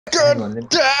Good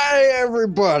day,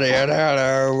 everybody, and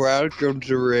hello, welcome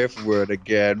to Riftwood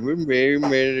again with me,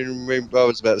 I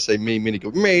was about to say me,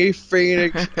 Minigod, me,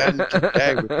 Phoenix, and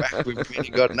today we're back with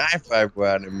Minigod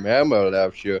 951 and Melmo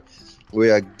Luvs You. We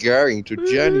are going to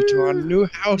journey to our new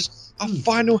house, our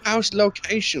final house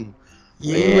location. Are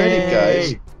you ready,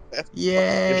 guys?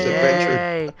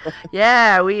 Yay!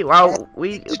 Yeah, we Did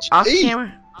you off eat?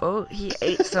 camera. Oh, he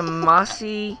ate some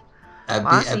mossy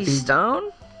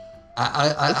stone.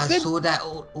 I saw that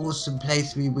awesome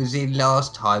place we was in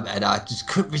last time, and I just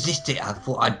couldn't resist it. I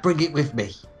thought I'd bring it with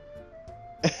me.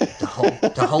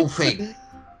 The whole thing.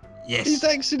 Yes. He's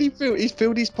actually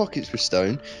filled his pockets with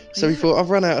stone, so he thought, I've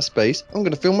run out of space, I'm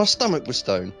going to fill my stomach with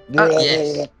stone.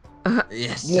 Yes.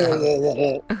 Yes. Are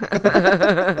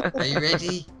you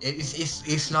ready?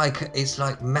 It's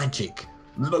like magic.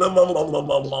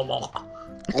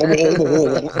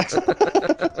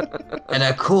 And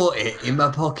I caught it in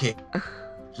my pocket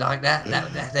like that.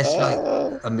 That's like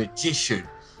a magician.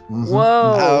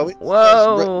 Whoa!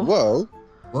 Whoa!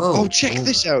 Oh, check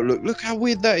this out! Look how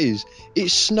weird that is.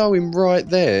 It's snowing right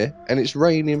there, and it's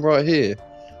raining right here.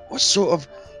 What sort of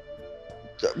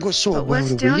world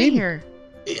are we in? Here?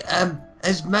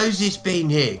 Has Moses been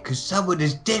here? Because someone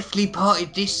has definitely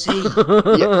parted this sea.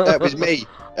 Yeah, that was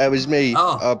me.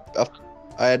 Oh.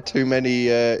 I had too many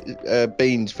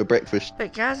beans for breakfast.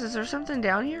 But guys, is there something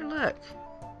down here? Look.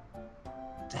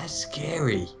 That's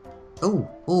scary. Oh.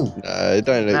 No, it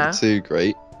don't look too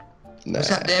great. Nah,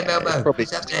 what's up there, Melmo?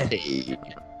 What's up there?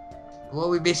 What are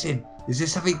we missing? Is there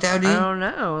something down here? I don't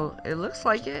know. It looks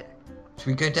like it. Should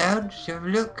we go down? Should we have a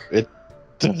look? It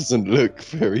doesn't look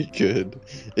very good.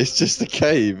 It's just a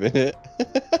cave, isn't it?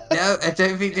 No, I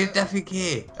don't think there's nothing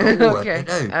here. Oh, okay. I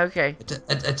don't know. Okay.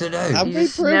 I don't know. You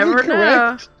just never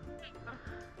know.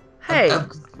 Hey,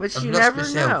 but you never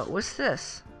know. What's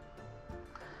this?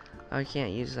 Oh, I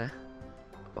can't use the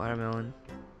watermelon.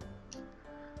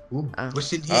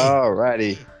 What's in here?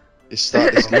 Alrighty. Let's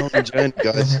start this long journey,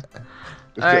 guys.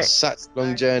 We've got such a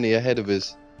long journey ahead of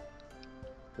us.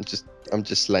 I'm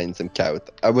just slaying some cows.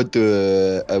 I would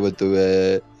do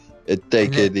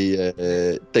take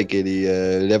the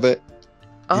lever.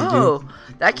 Oh,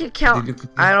 that could count.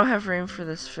 I don't have room for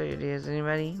this food. Does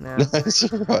anybody? No. That's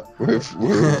alright. We're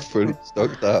fully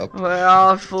stocked up. We're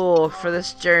all full for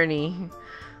this journey.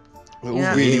 We're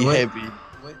all really heavy.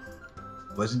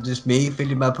 Wasn't just me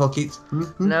filling my pockets?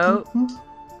 No.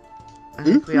 I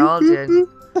think we all did.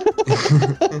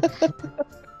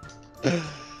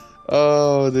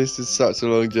 Oh, this is such a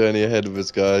long journey ahead of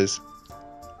us, guys.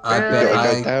 I We've bet got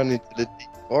to go down into the deep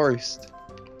forest.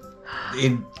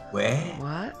 In where?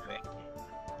 What?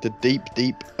 The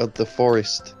deep of the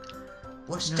forest.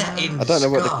 What's that in the sky? I don't know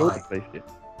what they call the place yet.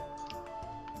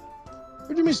 What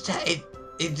do you mean? What's that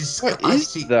in the sky? What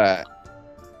is that?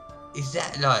 Is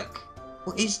that like...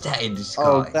 What is that in the sky?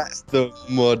 Oh, that's the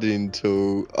modding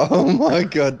tool. Oh my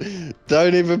god.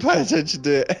 Don't even pay attention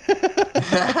to it.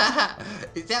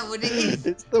 Is that what it is?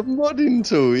 It's the modding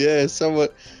tool, yeah.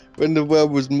 When the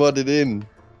world was modded in.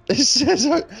 It says,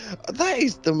 that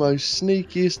is the most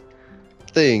sneakiest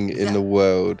thing in the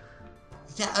world.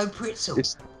 Is that a pretzel?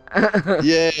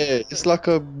 Yeah, it's like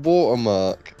a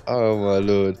watermark. Oh my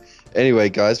lord. Anyway,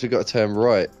 guys, we've got to turn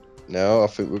right. Now, I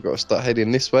think we've got to start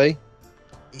heading this way.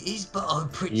 It is but a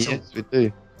pretzel. Yes, we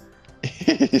do.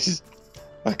 It is.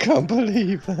 I can't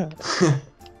believe that.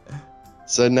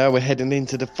 So now we're heading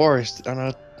into the forest, and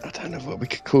I don't know what we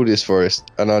could call this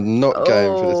forest, and I'm not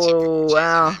going for the typical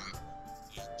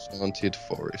enchanted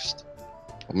forest.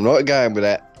 I'm not going with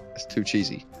that. It's too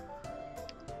cheesy.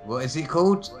 What is it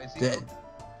called?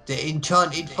 The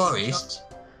enchanted forest?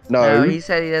 No, he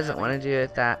said he doesn't want to do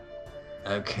it that.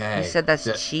 Okay. He said that's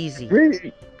cheesy.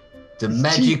 Really? The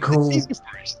magical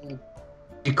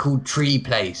tree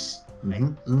place.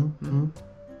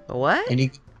 What?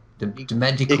 The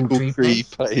magical tree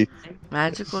place.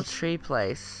 Magical tree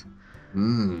place.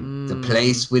 The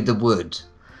place with the wood.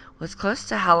 Well, it's close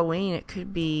to Halloween. It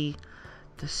could be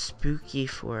the spooky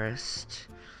forest.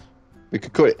 We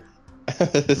could call it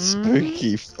the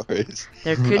spooky forest.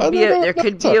 There could be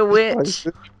a witch.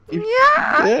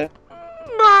 Yeah.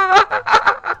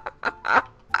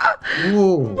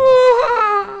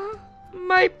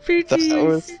 My peaches. That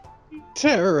was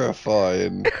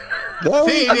terrifying.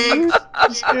 Phoenix!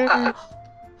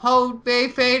 Hold me,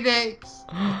 Phoenix!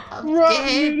 I'm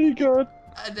scared. Really good.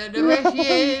 I don't know where she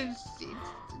is.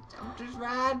 Just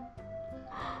run.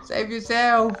 Save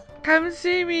yourself. Come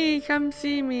see me. Come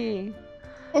see me.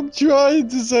 I'm trying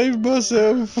to save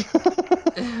myself.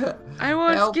 I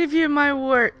won't give you my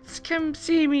warts. Come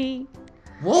see me.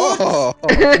 What? Oh.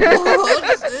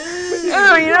 What?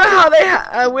 Oh, you know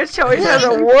how a witch always has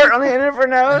a wart on the end of her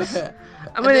nose?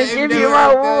 I'm gonna give you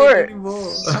my wart. I'm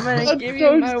gonna give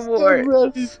you my wart. I'm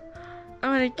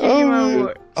gonna give you my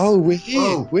wart. Oh, we're here.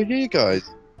 Whoa. We're here, guys.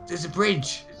 There's a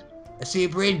bridge. I see a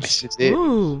bridge. This is it.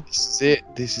 Ooh. This is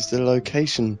it. This is the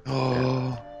location.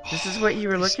 Oh. This is what you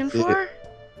were This looking is it. for?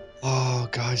 Oh,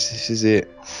 guys, this is it.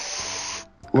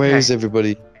 Where is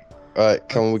everybody? Alright,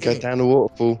 come on, we go down the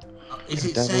waterfall. Is Go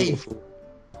it down the safe? waterfall.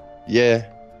 Yeah.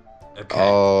 Okay.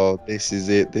 Oh, this is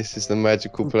it. This is the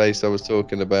magical place I was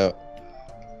talking about.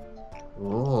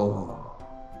 Oh.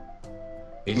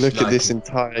 It's Look like at this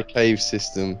entire cave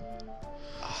system.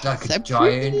 It's like So a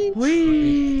giant.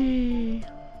 Whee!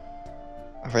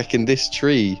 I reckon this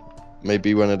tree may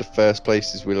be one of the first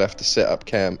places we'll have to set up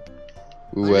camp.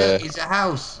 Oh, We'll, look, it's a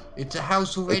house. It's a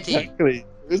house already. Exactly.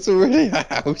 It's already a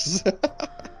house.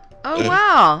 Oh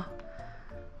wow!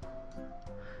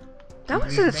 That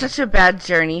wasn't such a bad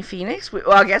journey, Phoenix.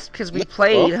 Well, I guess because we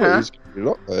played, I thought it huh? was gonna be a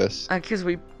lot worse. Because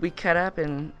we cut up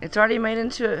and it's already made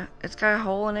into it's got a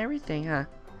hole and everything, huh?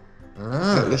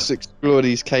 Ah. Let's explore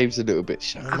these caves a little bit.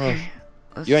 Show 'em off. Okay.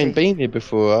 Let's You ain't see. been here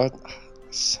before.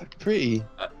 It's so pretty.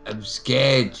 I'm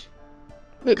scared.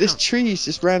 Look, this tree is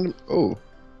just random. Oh,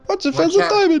 what's a Watch feather out.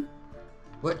 diamond?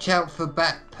 Watch out for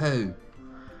bat poo.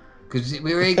 Because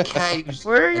we're in caves.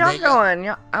 Where are and y'all they going?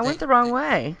 I went they- the wrong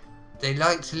way. They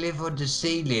like to live on the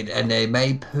ceiling and they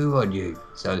may poo on you.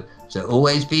 So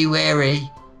always be wary.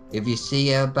 If you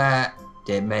see a bat,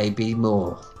 there may be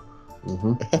more.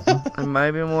 And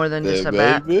maybe more than just a There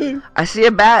bat. may be. I see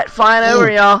a bat flying Ooh. over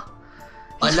y'all.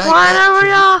 I He's like flying that over tree.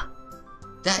 y'all.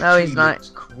 That No, tree he's not. looks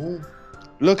cool.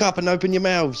 Look up and open your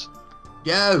mouths.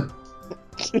 Yo,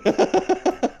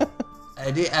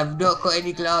 I've not got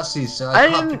any glasses, so I I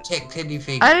can't didn't- protect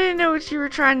anything. I didn't know what you were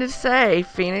trying to say,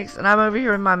 Phoenix, and I'm over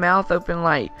here with my mouth open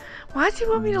like, why does he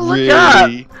want me to look up?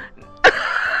 Really?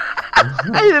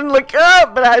 I didn't look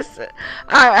up, but I said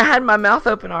I had my mouth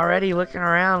open already, looking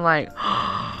around like.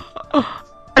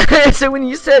 So when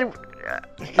you said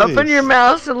open your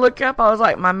mouth and look up, I was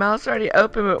like, my mouth's already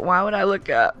open, but why would I look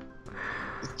up?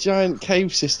 Giant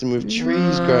cave system with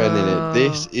trees growing in it.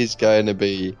 This is going to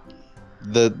be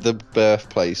the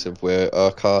birthplace of where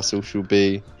our castle shall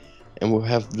be, and we'll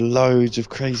have loads of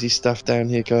crazy stuff down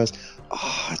here, guys.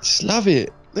 Oh, I just love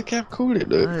it. Look how cool it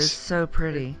Oh, it's looks, so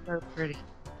pretty. So pretty.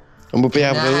 and we'll be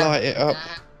Can able I to have light it up.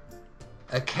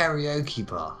 A karaoke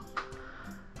bar.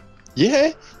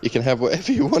 Yeah, you can have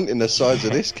whatever you want in the size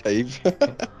of this cave.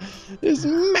 It's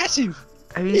massive.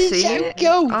 Have you It's seen so it?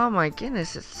 cool. Oh my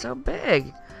goodness, it's so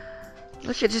big.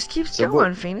 Look, it just keeps So going,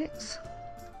 what- Phoenix.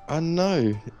 I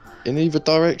know, in either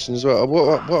direction as well.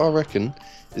 What I reckon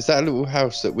is that little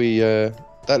house that we, that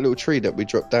little tree that we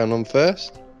dropped down on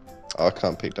first. Oh, I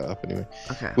can't pick that up anyway.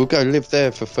 Okay. We'll go live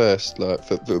there for first, like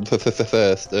for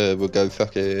first. We'll go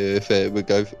fuck it. We'll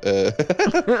go.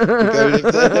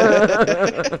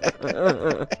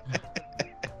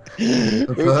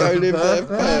 We'll go live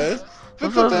there.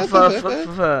 We'll go live there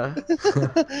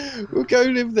first. We'll go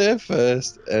live there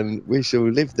first, and we shall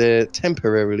live there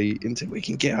temporarily until we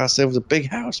can get ourselves a big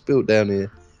house built down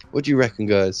here. What do you reckon,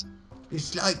 guys?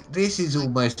 It's like this is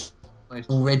almost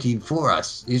already for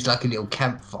us. It's like a little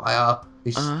campfire.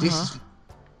 This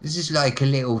is like a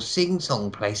little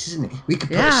sing-song place, isn't it? We could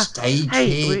put a Yeah. stage Hey,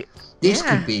 here. This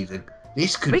yeah. could be the.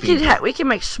 This could we be. we can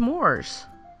make s'mores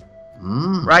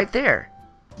Mm, right there.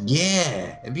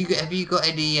 Yeah. Have you got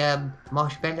any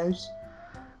marshmallows?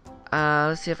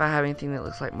 Let's see if I have anything that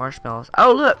looks like marshmallows.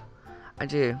 Oh, look, I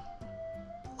do.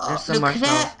 There's some look at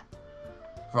marshmallows. that.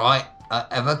 Right.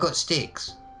 Have I got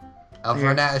sticks? I've Here.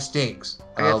 run out of sticks.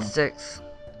 I got 6.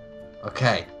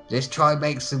 Okay, let's try and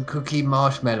make some cookie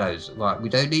marshmallows. Right, we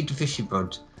don't need the fishing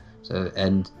rod. So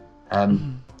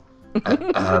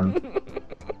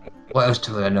what else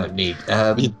do I not need?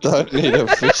 You don't need a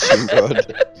fishing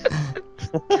rod.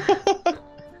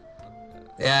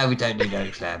 Yeah, we don't need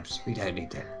those lamps. We don't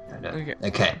need that. No. Okay.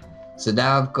 Okay. So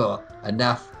now I've got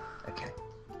enough. Okay.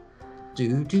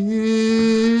 Do.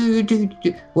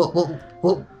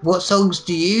 What songs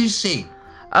do you sing?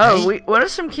 Oh, Hey. what are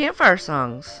some campfire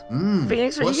songs?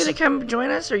 Phoenix, are you gonna come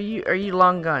join us, or are you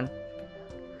long gone?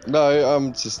 No,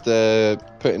 I'm just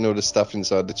putting all the stuff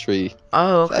inside the tree.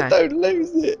 Oh, okay. I don't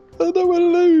lose it. I don't want to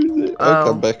lose it. I'll Oh.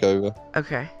 come back over.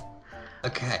 Okay.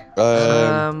 Okay.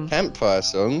 Campfire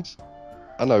songs.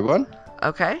 I know one.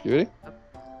 Okay. You ready?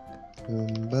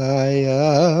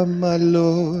 Kumbaya, my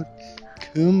lord.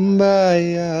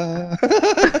 Kumbaya.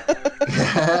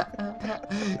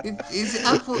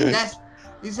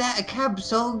 Is that a camp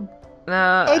song?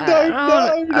 No, I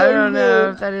don't know know.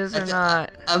 if that is or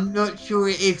not. I'm not sure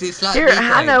it is. It's like Here,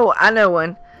 I know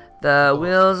one. The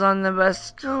wheels on the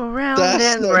bus go round That's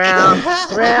and not round,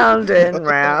 good. round and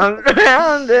round,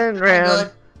 round and Hang round.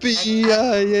 on.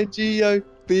 B-I-N-G-O,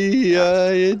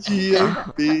 B-I-N-G-O,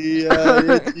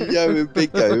 B-I-N-G-O, and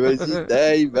Bingo is his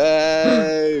name.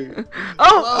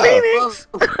 Oh, Whoa, Phoenix!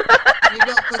 whoa. You're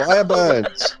not good. Fire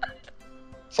burns.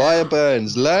 Fire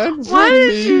burns. Learn Why from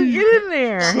did you me. get in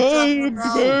there? Stop, drop, Fire and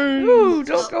roll. burns. Ooh,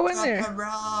 don't Stop, go in drop, there. and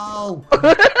roll.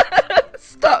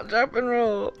 Stop, drop, and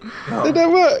roll. Did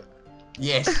that work?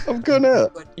 Yes. I've gone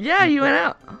out. Yeah, you went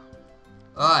out.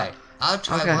 Alright, I'll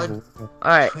try Okay. one.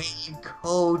 Alright.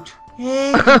 Twinkle,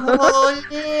 twinkle,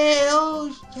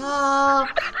 little star,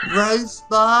 roast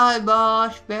my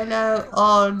marshmallow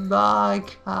on my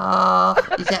car.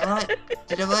 Is that right?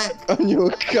 Did it work? On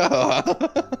your car.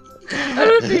 I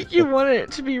don't think you wanted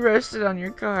it to be roasted on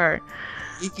your car.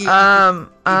 You could- really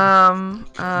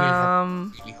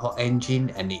hot engine,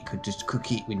 and it could just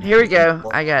cook it when. Here we go.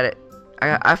 I got it.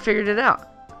 I figured it out.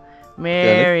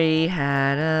 Mary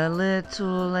had a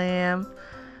little lamb,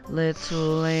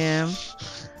 little lamb,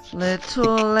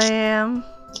 little lamb.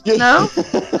 No?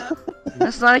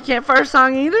 That's not a campfire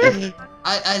song either?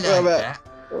 I like that.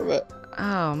 What about,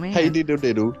 Oh, man. hey diddle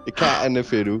diddle, the cat and the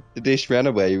fiddle, the dish ran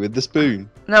away with the spoon.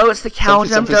 No, it's the cow Something,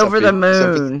 jumped something, over the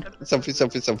something, moon. Something,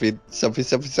 something, something, something,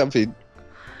 something, something.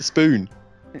 The spoon.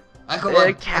 I got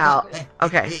one. Cow.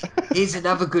 Okay. Here's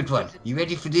another good one. You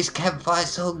ready for this campfire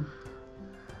song?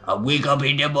 I wake up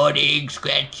in the morning,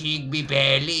 scratching me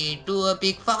belly, do a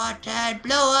big fart and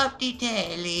blow up the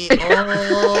telly.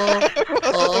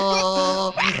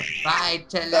 Oh,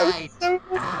 Vitalite.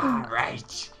 Ah,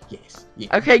 right. Yes.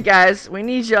 Yeah. Okay, guys, we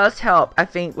need y'all's help, I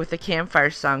think, with the campfire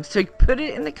song. So put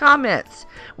it in the comments.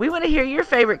 We want to hear your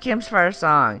favorite campfire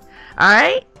song.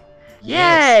 Alright?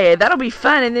 Yes. Yay! That'll be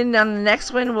fun. And then on the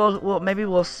next one,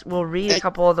 we'll read a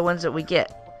couple of the ones that we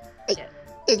get.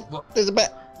 There's a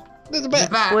bat. There's a bat.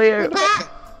 The bat. Where? The bat.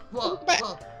 Whoa,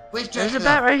 whoa. Where's Dracula? There's a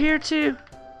bat right here too.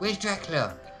 Where's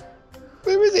Dracula?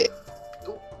 Where is it?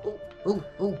 Ooh.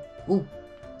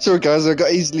 Sorry guys, I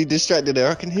got easily distracted there.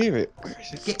 I can hear it. Where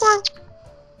is it?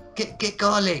 Get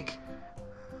garlic.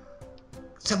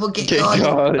 Someone get Get garlic.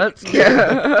 garlic. Let's go.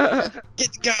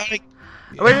 Get garlic.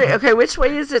 Okay, which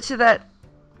way is it to that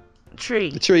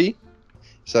tree? The tree.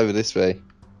 It's over this way.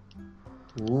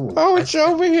 Ooh, Oh, it's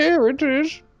over here. It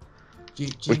is. Do We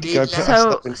you could need go that? past- So,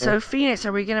 up in there. Phoenix,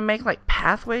 are we gonna make like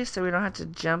pathways so we don't have to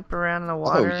jump around the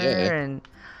water? yeah. And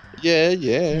Yeah.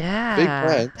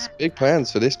 yeah. Big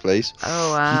plans for this place.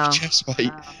 Oh wow. You just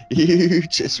wait. You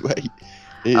just wait.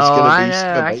 It's Oh, gonna I be know,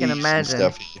 some I can amazing imagine.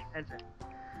 stuff here.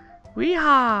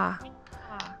 Weehaw.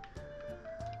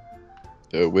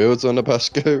 The wheels on the bus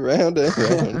go round and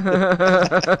round.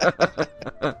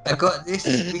 I got this.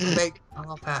 We can make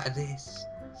half out of this.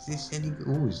 Is this any good?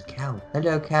 Ooh, it's a cow.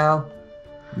 Hello, cow.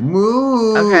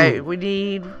 Moo. Okay, we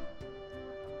need.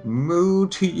 Moo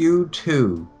to you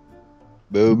too.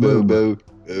 Boo, boo, boo.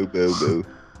 Boo, boo, boo.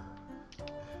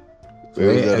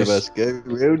 Wheels on the bus go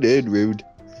round and round.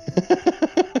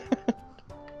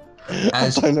 I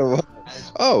don't know what.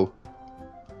 Oh.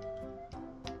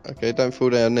 Okay, don't fall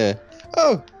down there.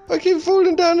 Oh, I keep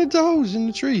falling down into holes in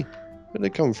the tree. Where'd they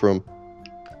come from?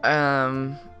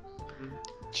 Trying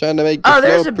to make the Oh,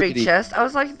 there's floor a big pretty. chest. I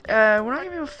was like, we're not gonna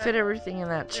be able to fit everything in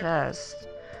that chest.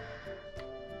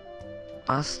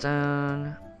 My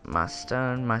stone,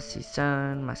 mossy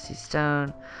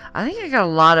stone. I think I got a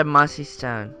lot of mossy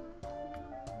stone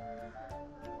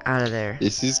out of there.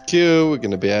 This is cool. We're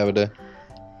gonna be able to.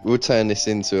 We'll turn this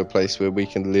into a place where we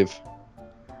can live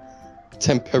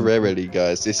temporarily,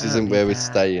 guys. This isn't where we're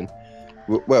staying.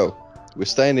 Well, we're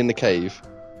staying in the cave,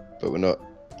 but we're not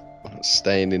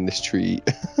staying in this tree.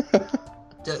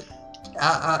 The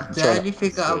only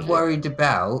thing I'm worried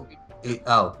about is,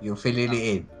 you're filling it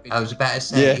in. I was about to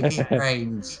say, Yeah. if it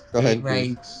rains,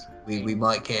 we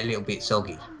might get a little bit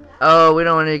soggy. Oh, we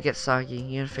don't want it to get soggy.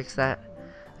 You gonna fix that?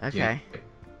 Okay. Yeah.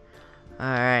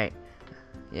 Alright.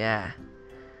 Yeah.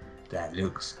 That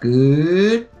looks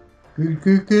good.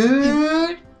 Good.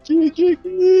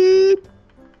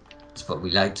 That's what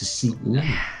we like to see. Ooh.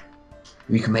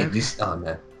 We can make this. Oh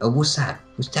no. Oh, what's that?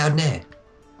 What's down there?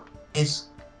 There's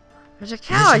a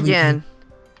cow again.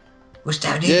 What's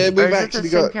down Yeah, here? Or we've is it the actually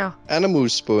same got cow?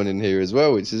 animals spawning here as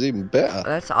well, which is even better.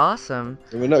 That's awesome.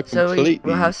 And we're not So completely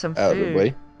we'll have some out of the food.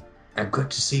 way. I've got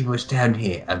to see what's down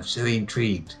here. I'm so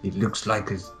intrigued. It looks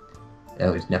like it's.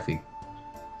 Oh, it's nothing.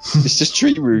 It's just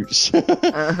tree roots.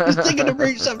 It's digging the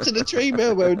roots up to the tree,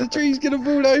 Melmo. The tree's gonna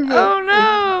fall over. Oh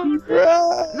no!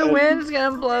 Run! The wind's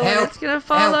gonna blow and Help! it's gonna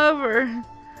fall over.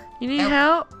 You need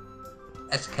Help! help?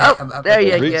 That's Oh, I'm up there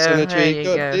you there. Roots go, on the there tree. you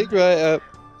Go, go. dig right up.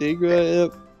 Dig right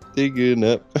up. digging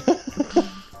up.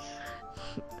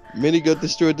 Mini God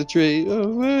destroyed the tree.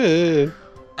 Oh, hey.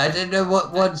 I don't know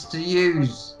what ones to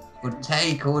use or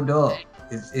take or not.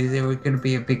 Is there going to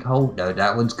be a big hole? No,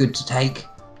 that one's good to take.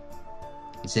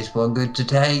 Is this one good to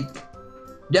take?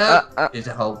 No, there's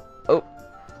a hole. Oh,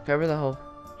 cover the hole.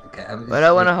 Okay, We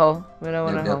don't want a hole. We don't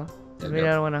want a No, hole. no, We no.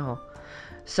 don't want a hole.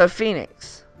 So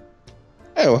Phoenix,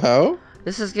 Oh, how?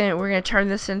 we're gonna turn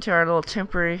this into our little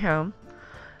temporary home.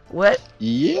 What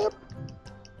Yep.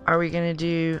 are we gonna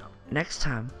do next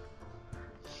time?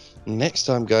 Next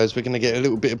time, guys, we're going to get a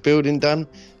little bit of building done.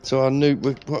 So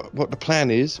what the plan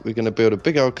is, we're going to build a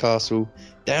big old castle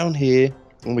down here,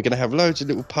 and we're going to have loads of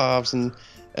little paths and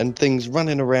things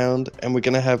running around, and we're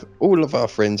going to have all of our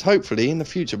friends. Hopefully, in the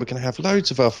future, we're going to have loads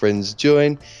of our friends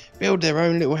join, build their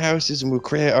own little houses, and we'll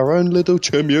create our own little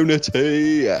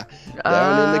community down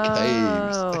in the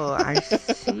caves. Oh, I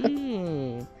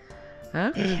see.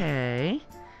 Okay.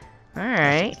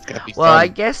 Alright. It's gonna be Well, I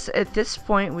fun. guess at this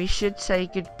point we should say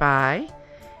goodbye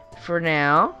for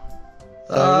now.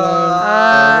 So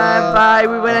long. Bye.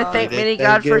 We want to thank Did Mini they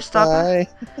God for get stopping.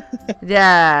 by?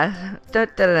 Yeah. Dun,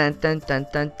 dun, dun, dun, dun,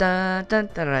 dun, dun, dun,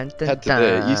 dun, Had to do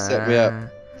it. You set me up.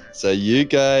 So you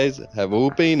guys have all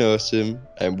been awesome,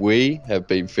 and we have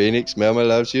been Phoenix, Melmo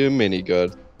Loves You, and Mini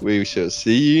God. We shall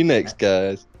see you next,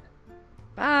 guys.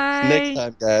 Bye. Next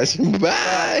time, guys.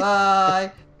 Bye.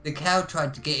 Bye. The cow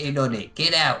tried to get in on it.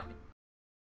 Get out.